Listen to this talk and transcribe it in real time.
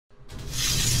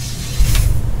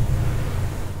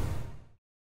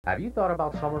Have you thought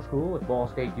about summer school at Ball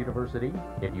State University?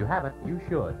 If you haven't, you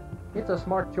should. It's a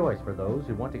smart choice for those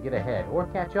who want to get ahead or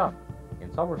catch up.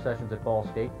 In summer sessions at Ball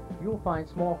State, you'll find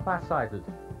small class sizes,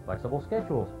 flexible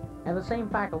schedules, and the same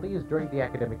faculty as during the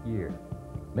academic year.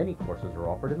 Many courses are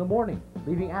offered in the morning,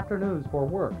 leaving afternoons for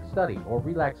work, study, or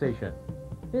relaxation.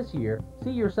 This year,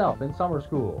 see yourself in summer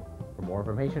school. For more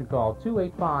information, call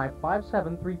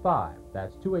 285-5735.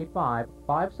 That's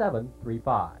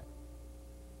 285-5735.